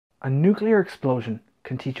A nuclear explosion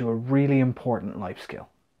can teach you a really important life skill.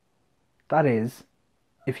 That is,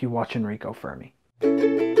 if you watch Enrico Fermi.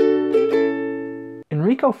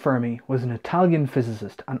 Enrico Fermi was an Italian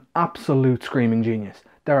physicist, an absolute screaming genius.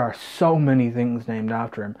 There are so many things named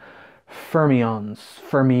after him. Fermions,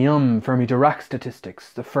 fermium, Fermi-Dirac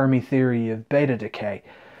statistics, the Fermi theory of beta decay.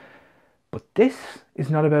 But this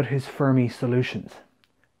is not about his Fermi solutions.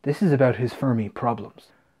 This is about his Fermi problems.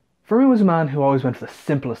 Fermi was a man who always went for the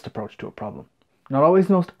simplest approach to a problem. Not always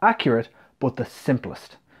the most accurate, but the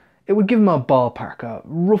simplest. It would give him a ballpark, a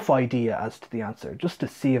rough idea as to the answer, just to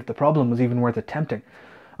see if the problem was even worth attempting.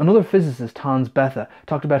 Another physicist, Hans Bethe,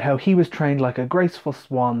 talked about how he was trained like a graceful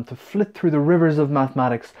swan to flit through the rivers of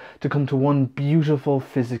mathematics to come to one beautiful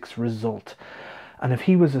physics result. And if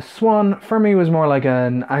he was a swan, Fermi was more like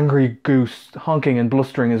an angry goose, honking and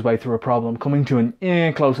blustering his way through a problem, coming to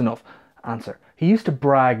an close enough answer. He used to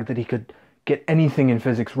brag that he could get anything in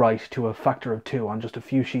physics right to a factor of 2 on just a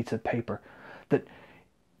few sheets of paper. That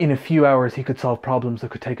in a few hours he could solve problems that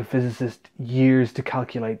could take a physicist years to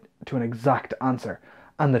calculate to an exact answer,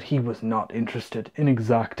 and that he was not interested in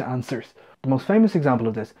exact answers. The most famous example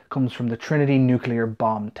of this comes from the Trinity nuclear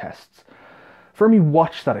bomb tests. Fermi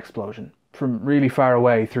watched that explosion from really far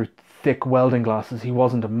away through thick welding glasses. He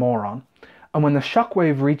wasn't a moron. And when the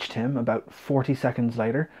shockwave reached him about 40 seconds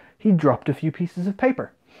later, he dropped a few pieces of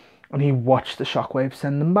paper. And he watched the shockwave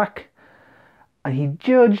send them back. And he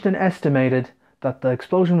judged and estimated that the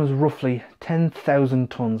explosion was roughly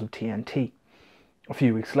 10,000 tons of TNT. A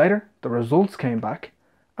few weeks later, the results came back,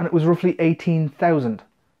 and it was roughly 18,000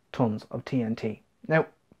 tons of TNT. Now,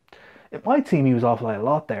 it might seem he was off by a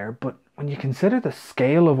lot there, but when you consider the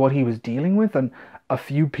scale of what he was dealing with and a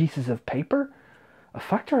few pieces of paper, a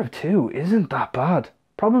factor of 2 isn't that bad.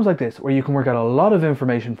 Problems like this, where you can work out a lot of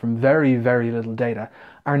information from very, very little data,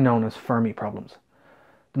 are known as Fermi problems.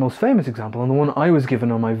 The most famous example, and the one I was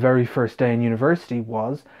given on my very first day in university,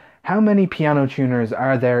 was how many piano tuners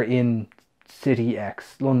are there in City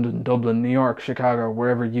X, London, Dublin, New York, Chicago,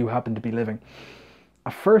 wherever you happen to be living.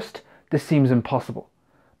 At first, this seems impossible,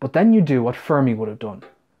 but then you do what Fermi would have done.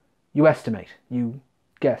 You estimate, you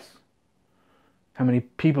guess. How many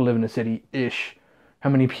people live in a city? Ish.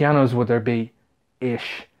 How many pianos would there be?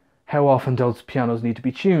 Ish. How often do those pianos need to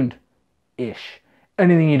be tuned? Ish.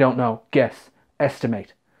 Anything you don't know, guess,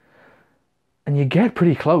 estimate. And you get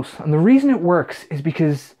pretty close. And the reason it works is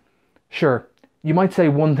because, sure, you might say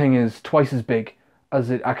one thing is twice as big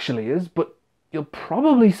as it actually is, but you'll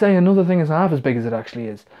probably say another thing is half as big as it actually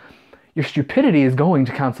is. Your stupidity is going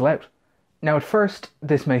to cancel out. Now, at first,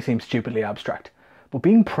 this may seem stupidly abstract, but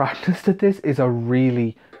being practiced at this is a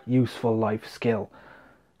really useful life skill.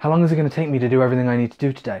 How long is it going to take me to do everything I need to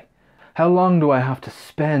do today? How long do I have to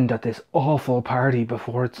spend at this awful party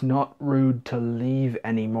before it's not rude to leave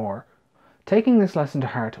anymore? Taking this lesson to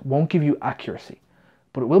heart won't give you accuracy,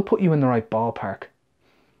 but it will put you in the right ballpark.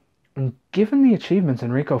 And given the achievements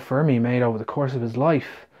Enrico Fermi made over the course of his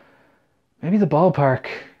life, maybe the ballpark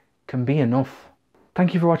can be enough.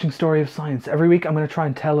 Thank you for watching Story of Science. Every week I'm going to try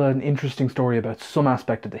and tell an interesting story about some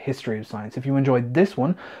aspect of the history of science. If you enjoyed this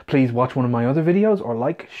one, please watch one of my other videos, or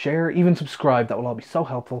like, share, even subscribe. That will all be so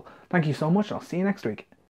helpful. Thank you so much, and I'll see you next week.